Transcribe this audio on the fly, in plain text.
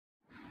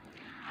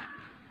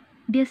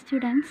Dear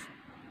students,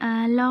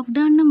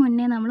 ലോക്ക്ഡൗണിന്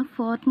മുന്നേ നമ്മൾ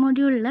fourth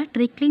മൊഡ്യൂളിൽ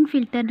ട്രിക്ലിംഗ്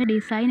ഫിൽറ്ററിൻ്റെ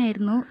ഡിസൈൻ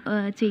ആയിരുന്നു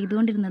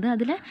ചെയ്തുകൊണ്ടിരുന്നത്.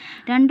 അതിൽ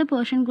 2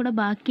 പോർഷൻ കൂടെ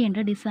ബാക്കിയുണ്ട്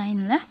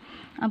ഡിസൈനിൽ.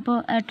 അപ്പോൾ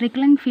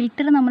ട്രിക്ലിംഗ്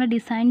ഫിൽറ്റർ നമ്മൾ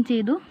ഡിസൈൻ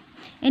ചെയ്തു.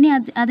 ഇനി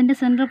അതിൻ്റെ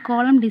സെൻട്രൽ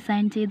കോളം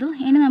ഡിസൈൻ ചെയ്തു.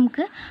 ഇനി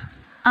നമുക്ക്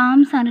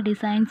ആംസ് ആണ്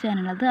ഡിസൈൻ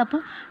ചെയ്യാനുള്ളത്.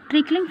 അപ്പോൾ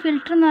ട്രിക്ലിംഗ്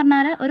ഫിൽറ്റർ എന്ന്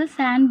പറഞ്ഞാൽ ഒരു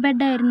സാൻഡ്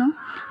ബെഡായിരുന്നു.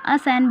 ആ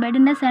സാൻഡ്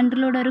ബെഡിൻ്റെ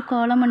സെൻറ്ററിലൂടെ ഒരു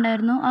കോളം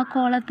ഉണ്ടായിരുന്നു. ആ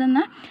കോളത്തിൽ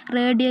നിന്ന്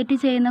റേഡിയേറ്റ്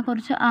ചെയ്യുന്ന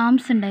കുറച്ച്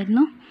ആംസ്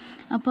ഉണ്ടായിരുന്നു.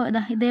 അപ്പോൾ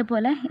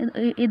ഇതേപോലെ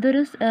ഇതൊരു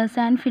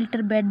സാൻഡ്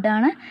ഫിൽറ്റർ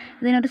ബെഡാണ്.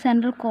 ഇതിനൊരു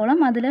സെൻട്രൽ കോളം,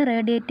 അതിൽ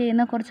റേഡിയേറ്റ്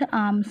ചെയ്യുന്ന കുറച്ച്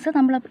ആംസ്.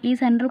 നമ്മൾ ഈ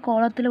സെൻട്രൽ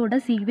കോളത്തിലൂടെ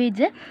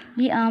സീവേജ്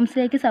ഈ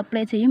ആംസിലേക്ക്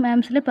സപ്ലൈ ചെയ്യും.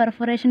 ആംസിൽ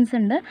പെർഫറേഷൻസ്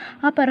ഉണ്ട്.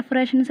 ആ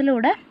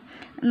പെർഫറേഷൻസിലൂടെ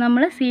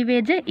നമ്മൾ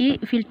സീവേജ് ഈ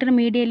ഫിൽറ്റർ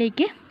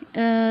മീഡിയയിലേക്ക്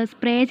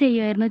സ്പ്രേ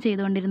ചെയ്യുമായിരുന്നു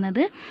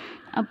ചെയ്തുകൊണ്ടിരുന്നത്.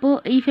 അപ്പോൾ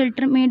ഈ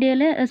ഫിൽറ്റർ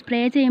മീഡിയയിൽ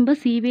സ്പ്രേ ചെയ്യുമ്പോൾ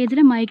സീവേജിൽ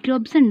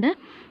മൈക്രോബ്സ് ഉണ്ട്.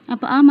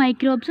 അപ്പോൾ ആ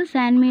മൈക്രോബ്സ്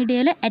സാൻഡ്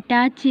മീഡിയയിൽ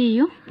അറ്റാച്ച്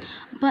ചെയ്യും.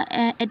 അപ്പോൾ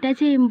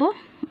അറ്റാച്ച് ചെയ്യുമ്പോൾ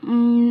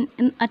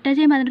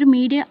അതിനൊരു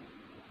മീഡിയ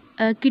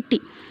കിട്ടി.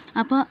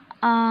 അപ്പോൾ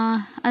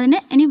അതിന്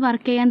ഇനി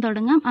വർക്ക് ചെയ്യാൻ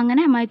തുടങ്ങാം.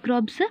 അങ്ങനെ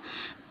മൈക്രോബ്സ്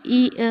ഈ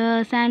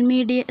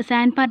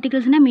സാൻഡ്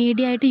പാർട്ടിക്കിൾസിനെ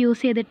മീഡിയ ആയിട്ട്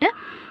യൂസ് ചെയ്തിട്ട്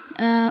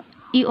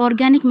ഈ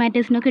ഓർഗാനിക്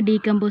മാറ്റേഴ്സിനൊക്കെ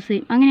ഡീകമ്പോസ്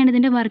ചെയ്യും. അങ്ങനെയാണ്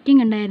ഇതിൻ്റെ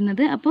വർക്കിംഗ്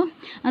ഉണ്ടായിരുന്നത്. അപ്പോൾ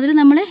അതിൽ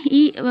നമ്മൾ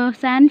ഈ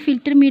സാൻഡ്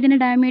ഫിൽറ്റർ മീഡിയൻ്റെ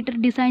ഡയമീറ്റർ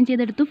ഡിസൈൻ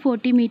ചെയ്തെടുത്തു.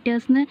 40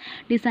 മീറ്റേഴ്സിന്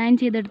ഡിസൈൻ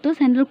ചെയ്തെടുത്തു.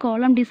 സെൻട്രൽ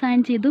കോളം ഡിസൈൻ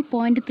ചെയ്തു.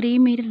 0.3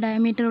 മീറ്റർ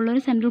ഡയമീറ്റർ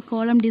ഉള്ളൊരു സെൻട്രൽ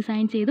കോളം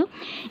ഡിസൈൻ ചെയ്തു.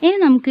 ഇനി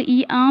നമുക്ക് ഈ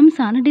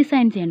ആംസ് ആണ്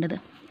ഡിസൈൻ ചെയ്യേണ്ടത്.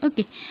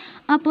 ഓക്കെ,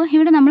 അപ്പോൾ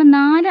ഇവിടെ നമ്മൾ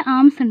 4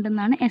 ആംസ്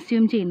ഉണ്ടെന്നാണ്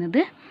അസ്യൂം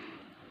ചെയ്യുന്നത്.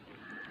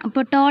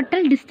 അപ്പോൾ ടോട്ടൽ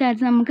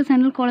ഡിസ്ചാർജ് നമുക്ക്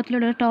സെൻട്രൽ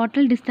കോളത്തിലൂടെ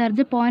ടോട്ടൽ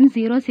ഡിസ്ചാർജ്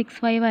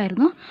 0.065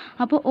 ആയിരുന്നു.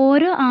 അപ്പോൾ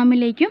ഓരോ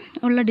ആമിലേക്കും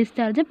ഉള്ള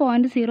discharge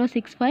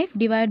 0.065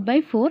 divide by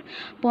 4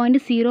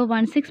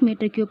 0.016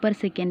 metre cube per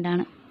second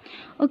ആണ്.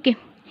 ഓക്കെ,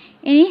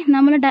 ഇനി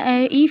നമ്മൾ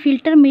ഈ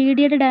ഫിൽറ്റർ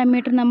മീഡിയയുടെ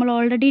ഡയമീറ്റർ നമ്മൾ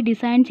ഓൾറെഡി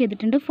ഡിസൈൻ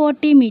ചെയ്തിട്ടുണ്ട്,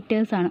 40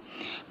 മീറ്റേഴ്സാണ്.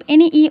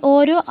 ഇനി ഈ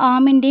ഓരോ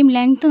ആമിൻ്റെയും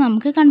ലെങ്ത്ത്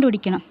നമുക്ക്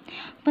കണ്ടുപിടിക്കണം.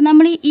 അപ്പോൾ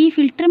നമ്മൾ ഈ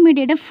ഫിൽറ്റർ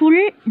മീഡിയയുടെ ഫുൾ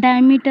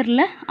ഡയമീറ്ററിൽ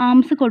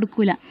ആംസ്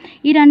കൊടുക്കില്ല.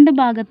 ഈ 2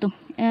 ഭാഗത്തും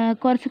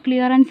കുറച്ച്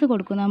ക്ലിയറൻസ്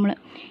കൊടുക്കും. നമ്മൾ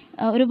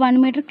ഒരു 1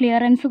 മീറ്റർ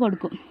ക്ലിയറൻസ്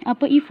കൊടുക്കും.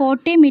 അപ്പോൾ ഈ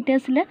 40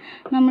 മീറ്റേഴ്സിൽ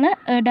നമ്മൾ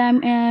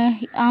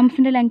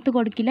ആംസിൻ്റെ ലെങ്ത്ത്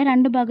കൊടുക്കില്ല.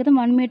 2 ഭാഗത്തും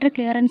 1 മീറ്റർ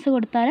ക്ലിയറൻസ്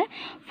കൊടുത്താൽ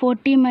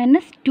 40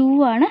 - 2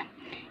 ആണ്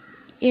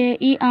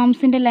ഈ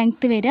ആംസിൻ്റെ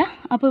ലെങ്ത്ത് വരിക.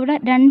 അപ്പോൾ ഇവിടെ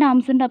 2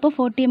 ആംസ് ഉണ്ട്. അപ്പോൾ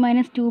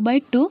 40 -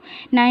 2/2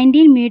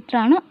 19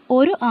 മീറ്ററാണ്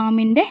ഒരു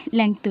ആമിൻ്റെ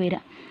ലെങ്ത്ത്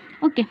വരിക.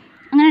 ഓക്കെ,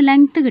 അങ്ങനെ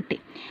ലെങ്ത്ത് കിട്ടി.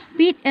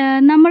 അപ്പോൾ ഈ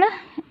നമ്മൾ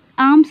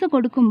ആംസ്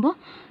കൊടുക്കുമ്പോൾ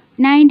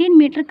 19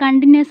 മീറ്റർ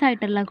കണ്ടിന്യൂസ്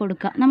ആയിട്ടല്ല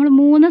കൊടുക്കുക. നമ്മൾ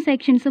 3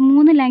 സെക്ഷൻസ്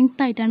 3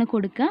 ലെങ്ത്ത് ആയിട്ടാണ്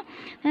കൊടുക്കുക.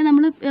 അതായത്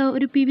നമ്മൾ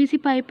ഒരു PVC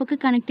പൈപ്പൊക്കെ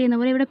കണക്ട് ചെയ്യുന്ന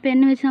പോലെ ഇവിടെ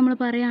പെന്ന് വെച്ച് നമ്മൾ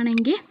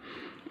പറയുകയാണെങ്കിൽ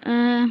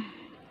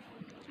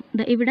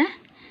ഇവിടെ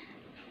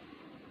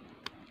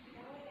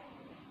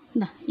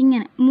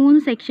ഇങ്ങനെ 3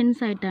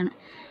 സെക്ഷൻസ് ആയിട്ടാണ്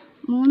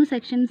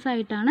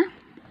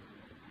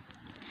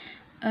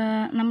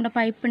നമ്മുടെ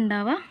പൈപ്പ്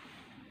ഉണ്ടാവുക.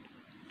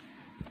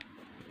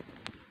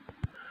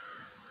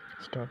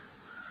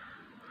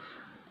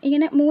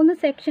 ഇങ്ങനെ 3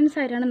 സെക്ഷൻസ്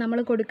ആയിട്ടാണ് നമ്മൾ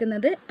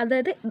കൊടുക്കുന്നത്.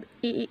 അതായത്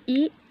ഈ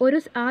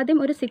ആദ്യം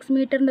ഒരു 6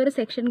 മീറ്ററിൻ്റെ ഒരു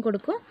സെക്ഷൻ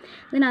കൊടുക്കും.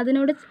 ദെൻ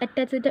അതിനോട്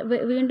അറ്റാച്ച് ചെയ്തിട്ട്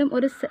വീണ്ടും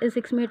ഒരു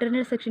 6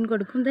 മീറ്ററിൻ്റെ സെക്ഷൻ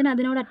കൊടുക്കും. ദെൻ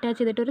അതിനോട് അറ്റാച്ച്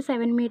ചെയ്തിട്ട് ഒരു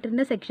 7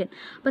 മീറ്ററിൻ്റെ സെക്ഷൻ.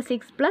 അപ്പോൾ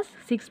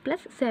 6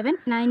 + 7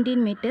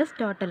 19 മീറ്റേഴ്സ്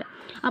ടോട്ടൽ.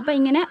 അപ്പോൾ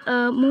ഇങ്ങനെ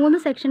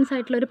 3 സെക്ഷൻസ്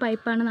ആയിട്ടുള്ള ഒരു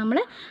പൈപ്പാണ് നമ്മൾ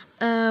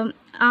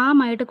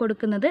ആമായിട്ട്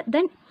കൊടുക്കുന്നത്.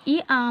 ദെൻ ഈ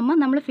ആമ്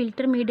നമ്മൾ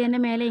ഫിൽറ്റർ മീഡിയൻ്റെ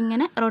മേലെ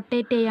ഇങ്ങനെ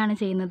റൊട്ടേറ്റ് ചെയ്യുകയാണ്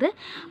ചെയ്യുന്നത്.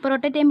 അപ്പോൾ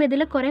റൊട്ടേറ്റ് ചെയ്യുമ്പോൾ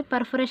ഇതിൽ കുറേ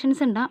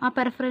പെർഫറേഷൻസ് ഉണ്ടാകും. ആ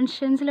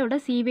പെർഫറേഷൻസിലൂടെ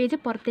സീവേജ്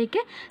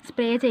പുറത്തേക്ക്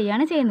സ്പ്രേ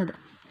ചെയ്യുകയാണ് ചെയ്യുന്നത്.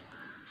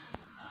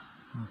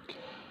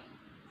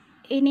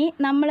 ഇനി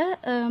നമ്മൾ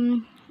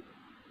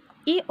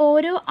ഈ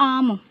ഓരോ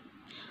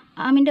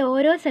ആമിൻ്റെ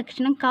ഓരോ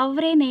സെക്ഷനും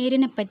കവർ ചെയ്യുന്ന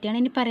ഏരിയനെ പറ്റിയാണ്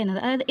ഇനി പറയുന്നത്.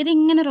 അതായത്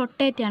ഇതിങ്ങനെ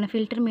റൊട്ടേറ്റ് ചെയ്യാണ്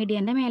ഫിൽറ്റർ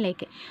മീഡിയൻ്റെ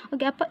മേലേക്ക്.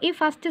 ഓക്കെ, അപ്പോൾ ഈ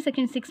ഫസ്റ്റ്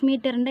സെക്ഷൻ 6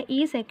 മീറ്ററിൻ്റെ ഈ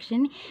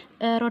സെക്ഷൻ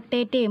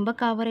റൊട്ടേറ്റ് ചെയ്യുമ്പോൾ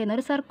കവർ ചെയ്യുന്ന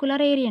ഒരു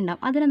സർക്കുലർ ഏരിയ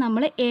ഉണ്ടാവും. അതിനെ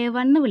നമ്മൾ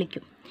A1 എന്ന്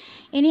വിളിക്കും.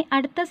 ഇനി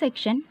അടുത്ത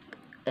സെക്ഷൻ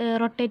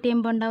റൊട്ടേറ്റ്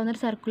ചെയ്യുമ്പോൾ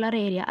ഉണ്ടാകുന്നൊരു സർക്കുലർ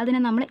ഏരിയ,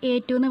 അതിനെ നമ്മൾ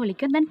A2 എന്ന്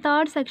വിളിക്കും. ദെൻ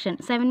തേർഡ് സെക്ഷൻ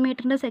 7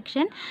 മീറ്ററിൻ്റെ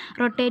സെക്ഷൻ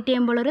റൊട്ടേറ്റ്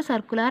ചെയ്യുമ്പോൾ ഒരു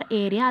സർക്കുലർ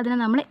ഏരിയ, അതിനെ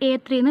നമ്മൾ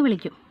A3 എന്ന്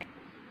വിളിക്കും.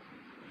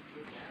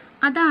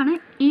 അതാണ്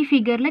ഈ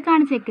ഫിഗറിൽ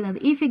കാണിച്ചേക്കുന്നത്.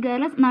 ഈ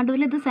ഫിഗറിൽ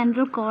നടുവിൽ ഇത്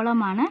സെൻട്രൽ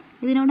കോളമാണ്.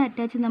 ഇതിനോട്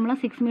അറ്റാച്ച് നമ്മൾ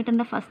 6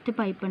 മീറ്ററിൻ്റെ ഫസ്റ്റ്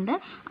പൈപ്പ് ഉണ്ട്.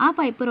 ആ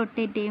പൈപ്പ്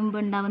റൊട്ടേറ്റ് ചെയ്യുമ്പോൾ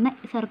ഉണ്ടാകുന്ന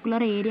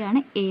സർക്കുലർ ഏരിയ ആണ്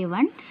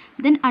A1.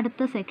 ദെൻ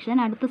അടുത്ത സെക്ഷൻ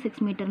അടുത്ത 6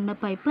 മീറ്ററിൻ്റെ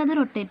പൈപ്പ്, അത്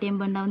റൊട്ടേറ്റ്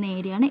ചെയ്യുമ്പോൾ ഉണ്ടാകുന്ന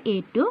ഏരിയ ആണ്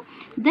A2.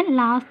 ദെൻ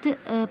ലാസ്റ്റ്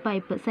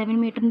പൈപ്പ് 7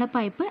 മീറ്ററിൻ്റെ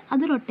പൈപ്പ്,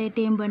 അത് റൊട്ടേറ്റ്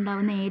ചെയ്യുമ്പോൾ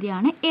ഉണ്ടാകുന്ന ഏരിയ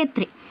ആണ്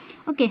A3.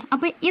 ഓക്കെ,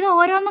 അപ്പോൾ ഇത്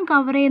ഓരോന്നും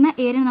കവർ ചെയ്യുന്ന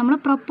ഏരിയ നമ്മൾ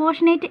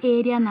പ്രൊപ്പോർഷനേറ്റ്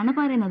ഏരിയ എന്നാണ്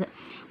പറയുന്നത്.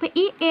 അപ്പോൾ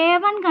ഈ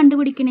A1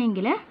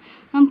 കണ്ടുപിടിക്കണമെങ്കിൽ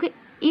നമുക്ക്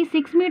ഈ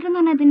 6 മീറ്റർ എന്ന്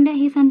പറഞ്ഞാൽ ഇതിൻ്റെ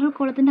ഈ സെൻട്രൽ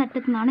കോളത്തിൻ്റെ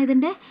അറ്റത്തു നിന്നാണ്.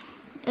 ഇതിൻ്റെ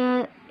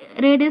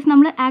റേഡിയസ്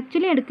നമ്മൾ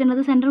ആക്ച്വലി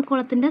എടുക്കേണ്ടത് സെൻട്രൽ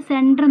കോളത്തിൻ്റെ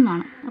സെൻറ്ററിൽ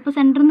നിന്നാണ്. അപ്പോൾ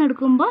സെൻറ്ററിൽ നിന്ന്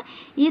എടുക്കുമ്പോൾ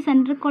ഈ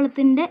സെൻട്രൽ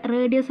കോളത്തിൻ്റെ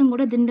റേഡിയസും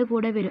കൂടെ ഇതിൻ്റെ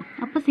കൂടെ വരും.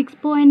 അപ്പോൾ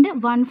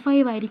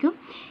 6.15 ആയിരിക്കും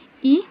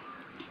ഈ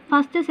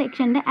ഫസ്റ്റ്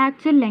സെക്ഷൻ്റെ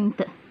ആക്ച്വൽ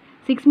ലെങ്ത്ത്.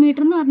 6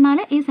 മീറ്റർ എന്ന്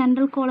പറഞ്ഞാൽ ഈ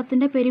സെൻട്രൽ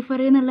കോളത്തിൻ്റെ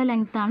പെരിഫറിയിൽ നിന്നുള്ള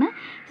ലെങ്ത്താണ്.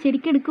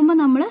 ശരിക്കും എടുക്കുമ്പോൾ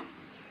നമ്മൾ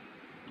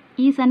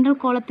ഈ സെൻട്രൽ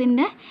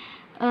കോളത്തിൻ്റെ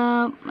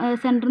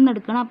സെൻറ്ററിൽ നിന്ന്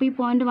എടുക്കണം. അപ്പോൾ ഈ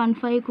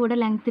 0.15 കൂടെ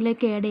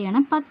ലെങ്ത്തിലേക്ക് ആഡ്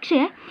ചെയ്യണം. പക്ഷേ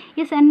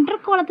ഈ സെൻട്രൽ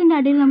കോളത്തിൻ്റെ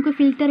അടിയിൽ നമുക്ക്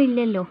ഫിൽറ്റർ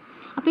ഇല്ലല്ലോ.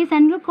 അപ്പോൾ ഈ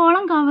സെൻട്രൽ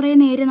കോളം കവർ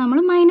ചെയ്യുന്ന ഏരിയ നമ്മൾ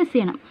മൈനസ്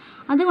ചെയ്യണം.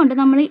 അതുകൊണ്ട്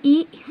നമ്മൾ ഈ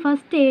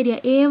ഫസ്റ്റ് ഏരിയ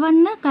A1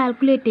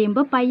 കാൽക്കുലേറ്റ്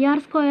ചെയ്യുമ്പോൾ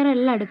πr²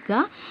 എല്ലാം എടുക്കുക.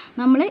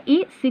 നമ്മൾ ഈ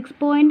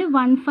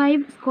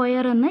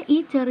 6.15 എന്ന് ഈ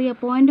ചെറിയ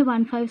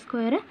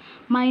 0.15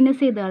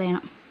 മൈനസ് ചെയ്ത്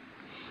കളയണം.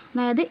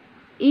 അതായത്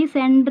ഈ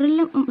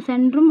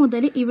സെൻറ്റർ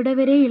മുതൽ ഇവിടെ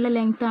വരെയുള്ള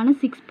ലെങ്ത്താണ്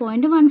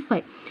 6.15.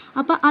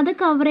 അപ്പോൾ അത്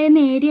കവർ ചെയ്യുന്ന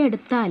ഏരിയ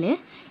എടുത്താൽ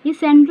ഈ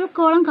സെൻട്രൽ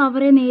കോളം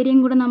കവർ ചെയ്യുന്ന ഏരിയയും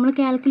കൂടെ നമ്മൾ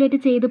കാൽക്കുലേറ്റ്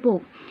ചെയ്ത്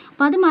പോകും.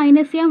 അപ്പോൾ അത്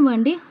മൈനസ് ചെയ്യാൻ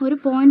വേണ്ടി ഒരു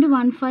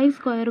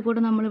 0.15 കൂടെ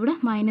നമ്മളിവിടെ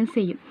മൈനസ്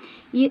ചെയ്യും.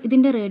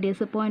 ഇതിൻ്റെ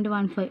റേഡിയസ്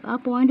 0.15, ആ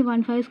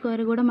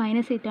 0.15 കൂടെ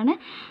മൈനസ് ചെയ്തിട്ടാണ്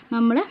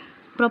നമ്മൾ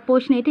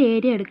പ്രൊപ്പോർഷനേറ്റ്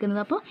ഏരിയ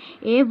എടുക്കുന്നത്. അപ്പോൾ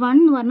A1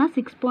 എന്ന് പറഞ്ഞാൽ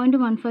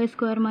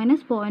 6.15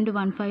 മൈനസ്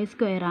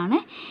 0.15 ആണ്.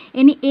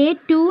 ഇനി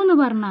A2 എന്ന്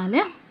പറഞ്ഞാൽ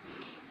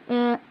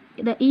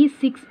ഈ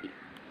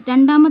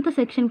രണ്ടാമത്തെ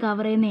സെക്ഷൻ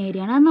കവർ ചെയ്യുന്ന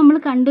ഏരിയ ആണ്. അത് നമ്മൾ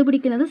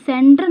കണ്ടുപിടിക്കുന്നത്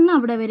സെൻറ്ററിൽ നിന്ന്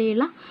അവിടെ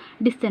വരെയുള്ള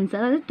ഡിസ്റ്റൻസ്,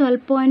 അതായത്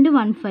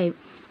 12.15.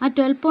 ആ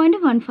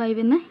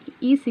 12.15 നിന്ന്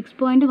ഈ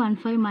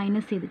 6.15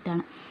 മൈനസ്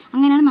ചെയ്തിട്ടാണ്.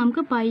 അങ്ങനെയാണ്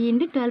നമുക്ക് π ×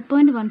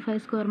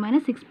 12.15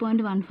 മൈനസ്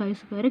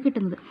 6.15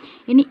 കിട്ടുന്നത്.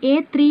 ഇനി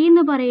A3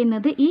 എന്ന്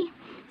പറയുന്നത് ഈ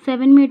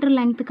 7 മീറ്റർ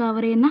ലെങ്ത്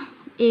കവർ ചെയ്യുന്ന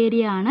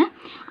ഏരിയ ആണ്.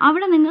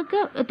 അവിടെ നിങ്ങൾക്ക്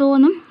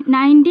തോന്നും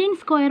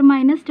 19²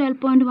 മൈനസ്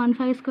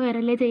 12.15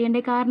 അല്ലേ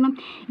ചെയ്യേണ്ടത്, കാരണം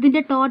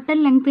ഇതിൻ്റെ ടോട്ടൽ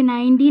ലെങ്ത്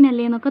 19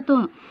 അല്ലേ എന്നൊക്കെ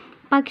തോന്നും.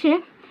 പക്ഷേ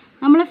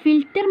നമ്മൾ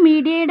ഫിൽറ്റർ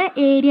മീഡിയയുടെ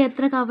ഏരിയ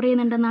എത്ര കവർ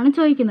ചെയ്യുന്നുണ്ടെന്നാണ്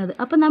ചോദിക്കുന്നത്.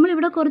 അപ്പോൾ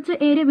നമ്മളിവിടെ കുറച്ച്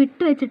ഏരിയ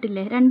വിട്ട്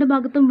വെച്ചിട്ടില്ലേ, രണ്ട്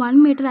ഭാഗത്തും 1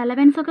 മീറ്റർ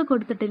അലവൻസ് ഒക്കെ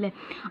കൊടുത്തിട്ടില്ലേ,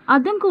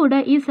 അതും കൂടെ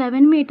ഈ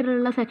 7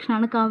 മീറ്ററുള്ള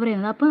സെക്ഷനാണ് കവർ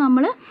ചെയ്യുന്നത്. അപ്പോൾ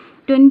നമ്മൾ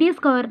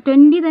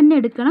 20 തന്നെ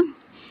എടുക്കണം.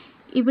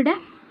 ഇവിടെ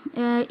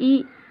ഈ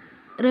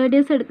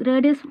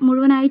റേഡിയസ്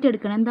മുഴുവനായിട്ട്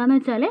എടുക്കണം. എന്താണെന്ന്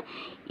വെച്ചാൽ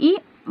ഈ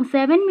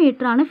 7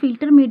 മീറ്ററാണ്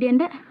ഫിൽറ്റർ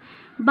മീഡിയൻ്റെ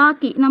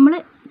ബാക്കി നമ്മൾ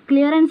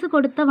ക്ലിയറൻസ്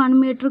കൊടുത്ത 1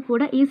 മീറ്റർ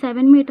കൂടെ ഈ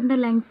 7 മീറ്ററിൻ്റെ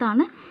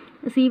ലെങ്ത്താണ്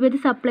സീവേജ്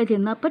സപ്ലൈ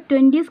ചെയ്യുന്നത്. അപ്പോൾ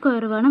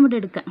 20² വേണം ഇവിടെ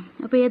എടുക്കാൻ.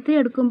 അപ്പോൾ A3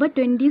 എടുക്കുമ്പോൾ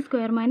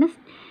 20² മൈനസ്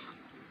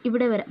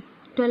ഇവിടെ വരെ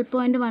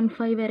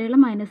 12.15 വരെയുള്ള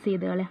മൈനസ്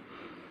ചെയ്ത് കളയാം.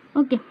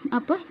 ഓക്കെ,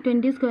 അപ്പോൾ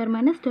 20²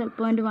 മൈനസ്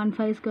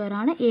 12.15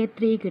 ആണ്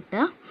A3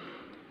 കിട്ടുക.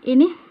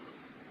 ഇനി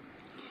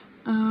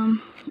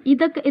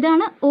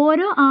ഇതാണ്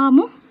ഓരോ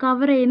ആമും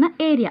കവർ ചെയ്യുന്ന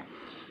ഏരിയ.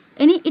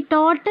 ഇനി ഈ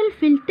ടോട്ടൽ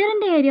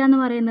ഫിൽറ്ററിൻ്റെ ഏരിയ എന്ന്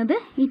പറയുന്നത്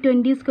ഈ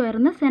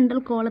 20² സെൻട്രൽ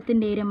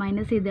കോളത്തിൻ്റെ ഏരിയ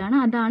മൈനസ് ചെയ്തതാണ്.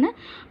 അതാണ്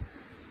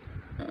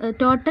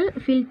ടോട്ടൽ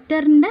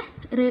ഫിൽറ്ററിൻ്റെ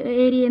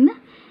ഏരിയന്ന്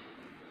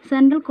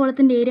സെൻട്രൽ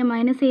കോളത്തിൻ്റെ ഏരിയ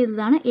മൈനസ്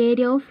ചെയ്തതാണ്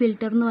ഏരിയ ഓഫ്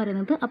ഫിൽറ്റർ എന്ന്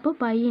പറയുന്നത്. അപ്പോൾ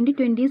π ×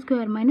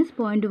 20² മൈനസ്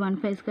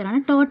 0.15 ആണ്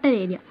ടോട്ടൽ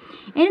ഏരിയ.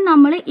 ഇനി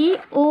നമ്മൾ ഈ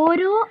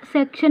ഓരോ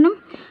സെക്ഷനും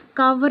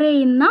കവർ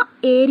ചെയ്യുന്ന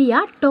ഏരിയ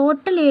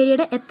ടോട്ടൽ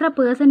ഏരിയയുടെ എത്ര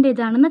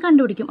പെർസെൻറ്റേജ് ആണെന്ന്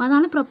കണ്ടുപിടിക്കും.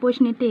 അതാണ്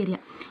പ്രൊപ്പോർഷനേറ്റ് ഏരിയ.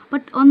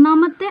 ബട്ട്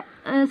ഒന്നാമത്തെ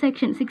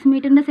സെക്ഷൻ 6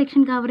 മീറ്ററിൻ്റെ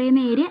സെക്ഷൻ കവർ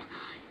ചെയ്യുന്ന ഏരിയ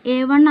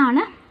A1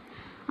 ആണ്.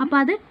 അപ്പോൾ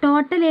അത്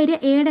ടോട്ടൽ ഏരിയ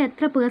എയുടെ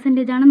എത്ര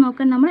പെർസെൻറ്റേജ് ആണെന്ന്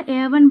നോക്കാൻ നമ്മൾ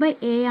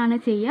A1/A ആണ്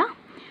ചെയ്യുക.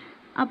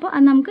 അപ്പോൾ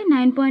അത് നമുക്ക്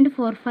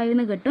 9.45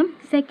 എന്ന് കിട്ടും.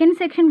 സെക്കൻഡ്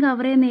സെക്ഷൻ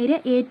കവർ ചെയ്യുന്ന ഏരിയ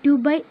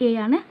A2/A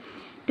ആണ്.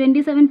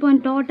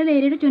 ടോട്ടൽ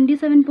ഏരിയയുടെ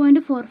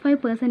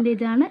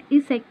 27.45% ആണ് ഈ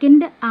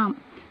സെക്കൻഡ്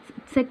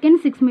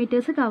 6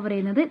 മീറ്റേഴ്സ് കവർ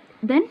ചെയ്യുന്നത്.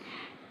 ദെൻ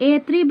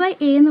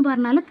A3/A എന്ന്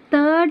പറഞ്ഞാൽ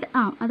തേർഡ്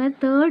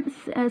അതായത്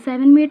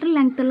 7 മീറ്റർ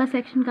ലെങ്ത് ഉള്ള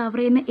സെക്ഷൻ കവർ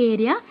ചെയ്യുന്ന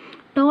ഏരിയ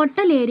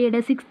ടോട്ടൽ ഏരിയയുടെ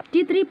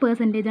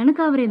 63% ആണ്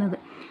കവർ ചെയ്യുന്നത്.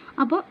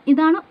 അപ്പോൾ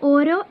ഇതാണ്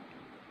ഓരോ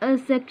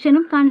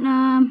സെക്ഷനും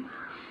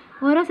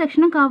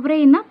കവർ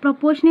ചെയ്യുന്ന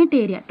പ്രൊപ്പോർഷനേറ്റ്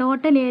ഏരിയ.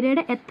 ടോട്ടൽ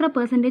ഏരിയയുടെ എത്ര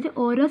പെർസെൻറ്റേജ്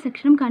ഓരോ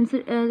സെക്ഷനും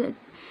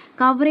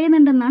കവർ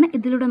ചെയ്യുന്നുണ്ടെന്നാണ്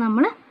ഇതിലൂടെ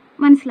നമ്മൾ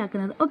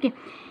മനസ്സിലാക്കുന്നത്. ഓക്കെ,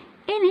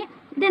 ഇനി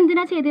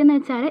ഇതെന്തിനാണ് ചെയ്തതെന്ന്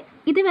വെച്ചാൽ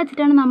ഇത്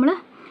വെച്ചിട്ടാണ് നമ്മൾ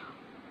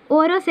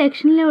ഓരോ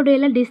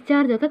സെക്ഷനിലൂടെയുള്ള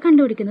ഡിസ്ചാർജൊക്കെ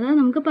കണ്ടുപിടിക്കുന്നത്. അത്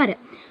നമുക്ക് പറയാം.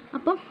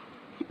 അപ്പം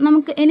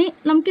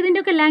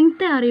നമുക്കിതിൻ്റെയൊക്കെ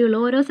ലെങ്ത്തേ അറിയുള്ളൂ,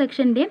 ഓരോ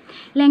സെക്ഷൻ്റെയും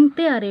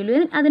ലെങ്ത്തേ അറിയുള്ളൂ.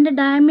 അതിൻ്റെ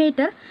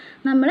ഡയമീറ്റർ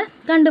നമ്മൾ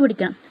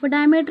കണ്ടുപിടിക്കണം. അപ്പോൾ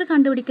ഡയമീറ്റർ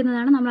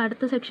കണ്ടുപിടിക്കുന്നതാണ് നമ്മൾ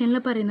അടുത്ത സെക്ഷനിൽ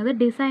പറയുന്നത്.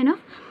 ഡിസൈൻ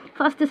ഓഫ്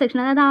ഫസ്റ്റ് സെക്ഷൻ,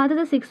 അതായത്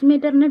ആദ്യത്തെ 6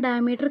 മീറ്ററിൻ്റെ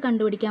ഡയമീറ്റർ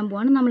കണ്ടുപിടിക്കാൻ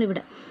പോവാണ്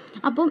നമ്മളിവിടെ.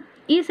 അപ്പം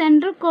ഈ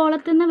സെൻട്രൽ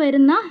കോളത്തിൽ നിന്ന്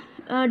വരുന്ന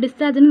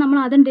ഡിസ്ചാർജിന് നമ്മൾ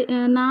അതും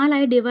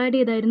 4 ഡിവൈഡ്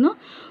ചെയ്തായിരുന്നു.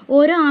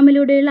 ഓരോ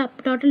ആമിലൂടെയുള്ള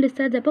ടോട്ടൽ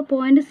ഡിസ്ചാർജ് അപ്പോൾ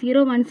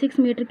 0.016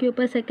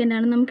 m³/s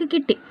ആണ് നമുക്ക്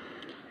കിട്ടി.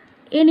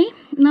 ഇനി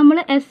നമ്മൾ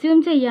അസ്യൂം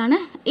ചെയ്യാണ്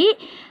ഈ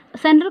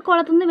സെൻട്രൽ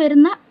കോളത്തിൽ നിന്ന്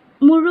വരുന്ന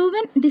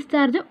മുഴുവൻ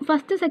ഡിസ്ചാർജും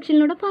ഫസ്റ്റ്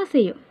സെക്ഷനിലൂടെ പാസ്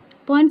ചെയ്യും.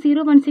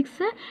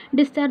 0.016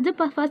 ഡിസ്ചാർജ്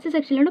ഫസ്റ്റ്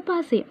സെക്ഷനിലൂടെ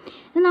പാസ് ചെയ്യും.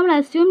 ഇത് നമ്മൾ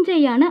അസ്യൂം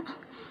ചെയ്യാണ്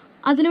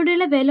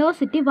അതിലൂടെയുള്ള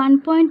വെലോസിറ്റി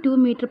 1.2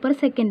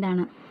 m/s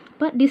ആണ്.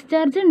 അപ്പോൾ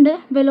ഡിസ്ചാർജ് ഉണ്ട്,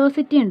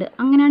 വെലോസിറ്റി ഉണ്ട്.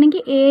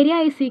 അങ്ങനെയാണെങ്കിൽ area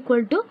is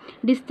equal to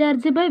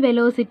discharge by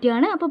velocity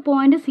ആണ്. അപ്പോൾ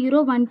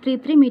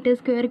 0.0133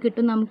 m²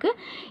 കിട്ടും നമുക്ക്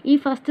ഈ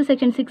ഫസ്റ്റ്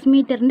സെക്ഷൻ 6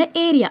 മീറ്ററിൻ്റെ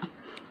ഏരിയ.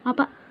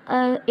 അപ്പോൾ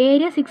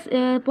ഏരിയ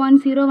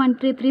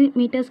 0.0133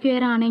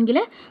 m² ആണെങ്കിൽ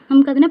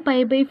നമുക്കതിനെ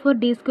π/4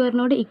 d²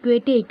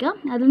 ഇക്വേറ്റ് ചെയ്യിക്കാം.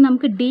 അതിൽ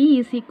നമുക്ക് d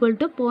is equal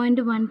to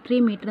 0.13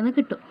 m എന്ന്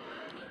കിട്ടും.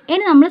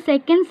 ഇനി നമ്മൾ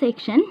സെക്കൻഡ്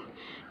സെക്ഷൻ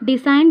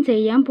ഡിസൈൻ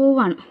ചെയ്യാൻ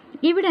പോവാണ്.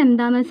 ഇവിടെ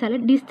എന്താണെന്ന് വെച്ചാൽ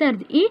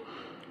ഡിസ്ചാർജ് ഈ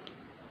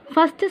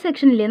ഫസ്റ്റ്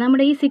സെക്ഷനില്ലേ,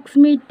 നമ്മുടെ ഈ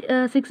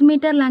 6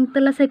 മീറ്റർ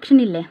ലെങ്ത്തുള്ള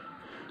സെക്ഷനില്ലേ,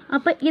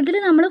 അപ്പോൾ ഇതിൽ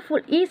നമ്മൾ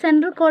ഈ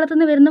സെൻട്രൽ കോളത്തിൽ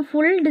നിന്ന് വരുന്ന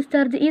ഫുൾ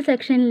ഡിസ്ചാർജ് ഈ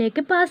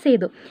സെക്ഷനിലേക്ക് പാസ്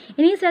ചെയ്തു.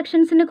 ഇനി ഈ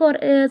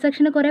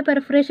സെക്ഷന് കുറേ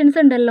പെർഫറേഷൻസ്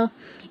ഉണ്ടല്ലോ.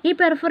 ഈ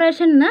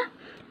പെർഫറേഷനിൽ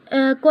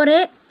കുറേ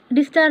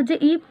ഡിസ്ചാർജ്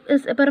ഈ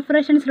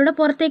പെർഫറേഷൻസിലൂടെ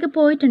പുറത്തേക്ക്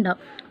പോയിട്ടുണ്ടാവും.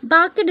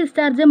 ബാക്കി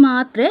ഡിസ്ചാർജ്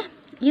മാത്രമേ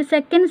ഈ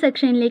സെക്കൻഡ്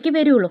സെക്ഷനിലേക്ക്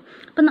വരുള്ളൂ.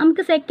 അപ്പം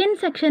നമുക്ക് സെക്കൻഡ്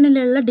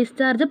സെക്ഷനിലുള്ള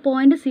ഡിസ്ചാർജ്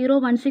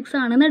 0.016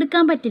 ആണെന്ന്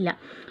എടുക്കാൻ പറ്റില്ല.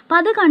 അപ്പോൾ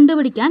അത്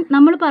കണ്ടുപിടിക്കാൻ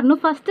നമ്മൾ പറഞ്ഞു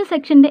ഫസ്റ്റ്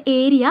സെക്ഷൻ്റെ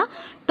ഏരിയ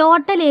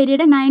ടോട്ടൽ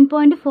ഏരിയയുടെ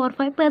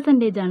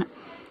 9.45% ആണ്.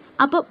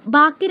 അപ്പോൾ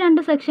ബാക്കി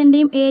രണ്ട്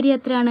സെക്ഷൻ്റെയും ഏരിയ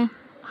എത്രയാണ്?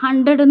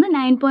 100 നിന്ന്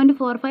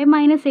 9.45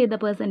 മൈനസ് ചെയ്ത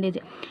പെർസെൻറ്റേജ്.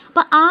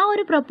 അപ്പോൾ ആ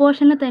ഒരു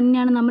പ്രൊപ്പോർഷനിൽ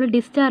തന്നെയാണ് നമ്മൾ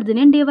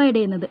ഡിസ്ചാർജിനെ ഡിവൈഡ്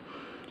ചെയ്യുന്നത്.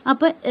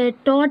 അപ്പോൾ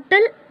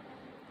ടോട്ടൽ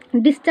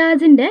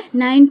ഡിസ്ചാർജിൻ്റെ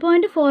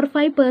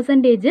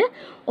 9.45%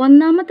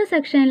 ഒന്നാമത്തെ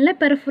സെക്ഷനിലെ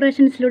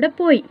പെർഫറേഷൻസിലൂടെ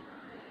പോയി.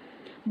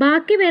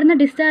 ബാക്കി വരുന്ന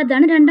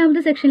ഡിസ്ചാർജാണ്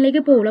രണ്ടാമത്തെ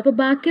സെക്ഷനിലേക്ക് പോകുള്ളൂ. അപ്പോൾ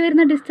ബാക്കി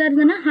വരുന്ന ഡിസ്ചാർജ്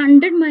എന്ന് പറഞ്ഞാൽ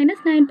 100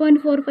 മൈനസ്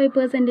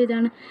 9.45%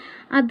 ആണ്.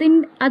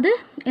 അത്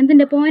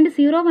എന്തിൻ്റെ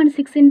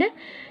 0.016ൻ്റെ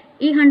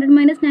ഈ 100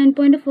 മൈനസ്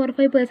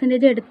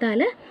 9.45% എടുത്താൽ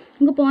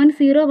നമുക്ക്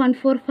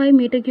 0.0145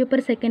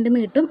 m³/s എന്ന്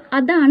കിട്ടും.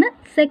 അതാണ്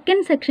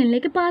സെക്കൻഡ്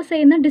സെക്ഷനിലേക്ക് പാസ്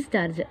ചെയ്യുന്ന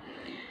ഡിസ്ചാർജ്.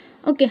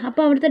 ഓക്കെ,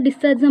 അപ്പോൾ അവിടുത്തെ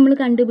ഡിസ്ചാർജ് നമ്മൾ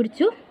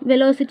കണ്ടുപിടിച്ചു.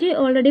 വെലോസിറ്റി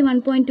ഓൾറെഡി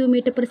 1.2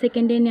 m/s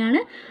തന്നെയാണ്.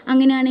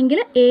 അങ്ങനെയാണെങ്കിൽ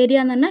ഏരിയ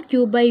എന്ന് പറഞ്ഞാൽ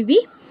Q/V,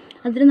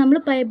 അതിൽ നമ്മൾ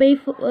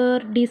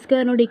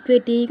π/4d²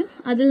 ഇക്വേറ്റ് ചെയ്യും.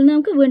 അതിൽ നിന്ന്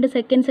നമുക്ക് വീണ്ടും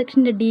സെക്കൻഡ്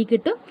സെക്ഷൻ്റെ D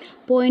കിട്ടും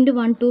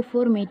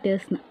 0.124 m.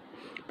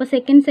 അപ്പോൾ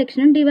സെക്കൻഡ്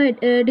സെക്ഷനും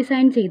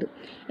ഡിസൈൻ ചെയ്തു.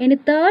 ഇനി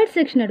തേർഡ്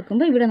സെക്ഷൻ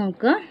എടുക്കുമ്പോൾ ഇവിടെ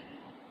നോക്കുക.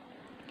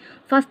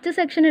 ഫസ്റ്റ്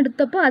സെക്ഷൻ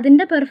എടുത്തപ്പോൾ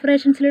അതിൻ്റെ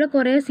പെർഫറേഷൻസിലൂടെ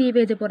കുറേ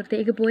സീവേജ്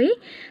പുറത്തേക്ക് പോയി.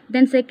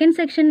 ദെൻ സെക്കൻഡ്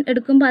സെക്ഷൻ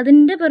എടുക്കുമ്പോൾ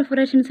അതിൻ്റെ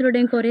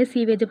പെർഫറേഷൻസിലൂടെയും കുറേ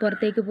സീവേജ്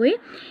പുറത്തേക്ക് പോയി.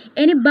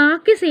 ഇനി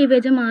ബാക്കി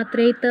സീവേജ്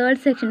മാത്രമേ ഈ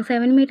തേർഡ് സെക്ഷൻ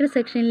 7 m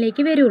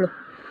സെക്ഷനിലേക്ക് വരുള്ളൂ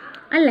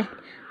അല്ലേ.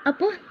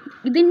 അപ്പോൾ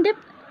ഇതിൻ്റെ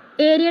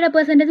ഏരിയയുടെ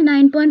പെർസെൻറ്റേജ്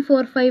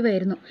 9.45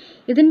 ആയിരുന്നു.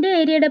 ഇതിൻ്റെ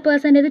ഏരിയയുടെ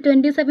പെർസെൻറ്റേജ്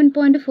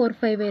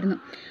 27.45 ആയിരുന്നു.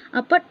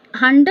 അപ്പോൾ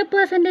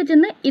 100%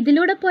 നിന്ന്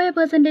ഇതിലൂടെ പോയ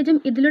പെർസെൻറ്റേജും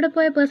ഇതിലൂടെ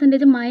പോയ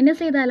പെർസെൻറ്റേജും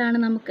മൈനസ് ചെയ്താലാണ്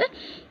നമുക്ക്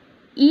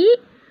ഈ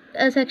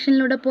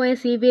സെക്ഷനിലൂടെ പോയ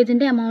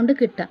സീവേജിൻ്റെ എമൗണ്ട്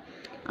കിട്ടുക.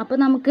 അപ്പോൾ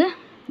നമുക്ക്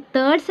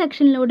തേർഡ്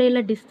സെക്ഷനിലൂടെയുള്ള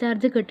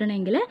ഡിസ്ചാർജ്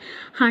കിട്ടണമെങ്കിൽ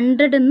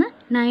 100 നിന്ന്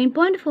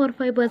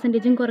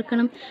 9.45%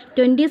 കുറക്കണം,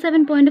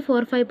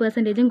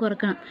 27.45%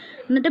 കുറക്കണം.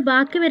 എന്നിട്ട്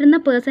ബാക്കി വരുന്ന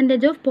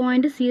പെർസെൻറ്റേജ് ഓഫ്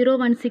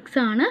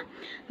 0.016 ആണ്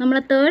നമ്മൾ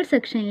തേർഡ്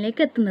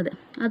സെക്ഷനിലേക്ക് എത്തുന്നത്.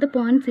 അത്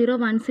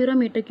 0.010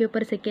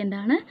 m³/s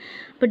ആണ്.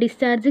 അപ്പോൾ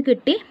ഡിസ്ചാർജ്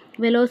കിട്ടി.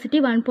 Velocity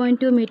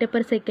 1.2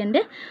 m/s.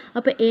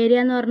 അപ്പോൾ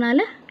ഏരിയ എന്ന് പറഞ്ഞാൽ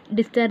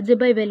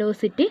ഡിസ്ചാർജ് ബൈ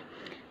വെലോസിറ്റി.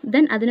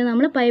 ദെൻ അതിന്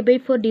നമ്മൾ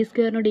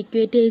π/4d²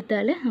 ഇക്വേറ്റ്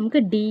ചെയ്താൽ നമുക്ക്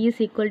D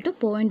 =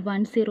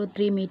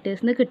 0.103 m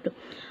എന്ന് കിട്ടും.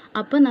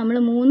 അപ്പോൾ നമ്മൾ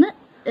 3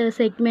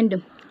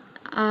 സെഗ്മെൻറ്റും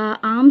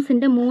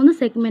ആംസിൻ്റെ 3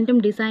 സെഗ്മെൻറ്റും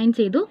ഡിസൈൻ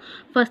ചെയ്തു.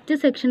 ഫസ്റ്റ്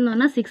സെക്ഷൻ എന്ന്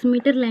പറഞ്ഞാൽ 6 m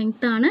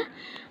ലെങ്ത് ആണ്.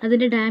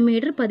 അതിൻ്റെ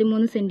ഡയമീറ്റർ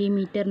 13 cm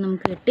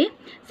നമുക്ക് കിട്ടി.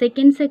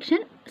 സെക്കൻഡ്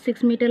സെക്ഷൻ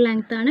 6 m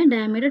ലെങ്ത് ആണ്,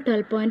 diameter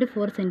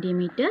 12.4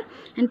 cm.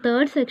 And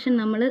third section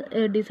നമ്മൾ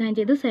ഡിസൈൻ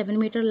ചെയ്തു 7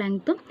 m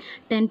ലെങ്ത്തും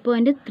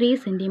 10.3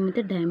 cm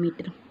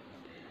ഡയമീറ്ററും.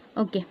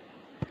 ഓക്കെ.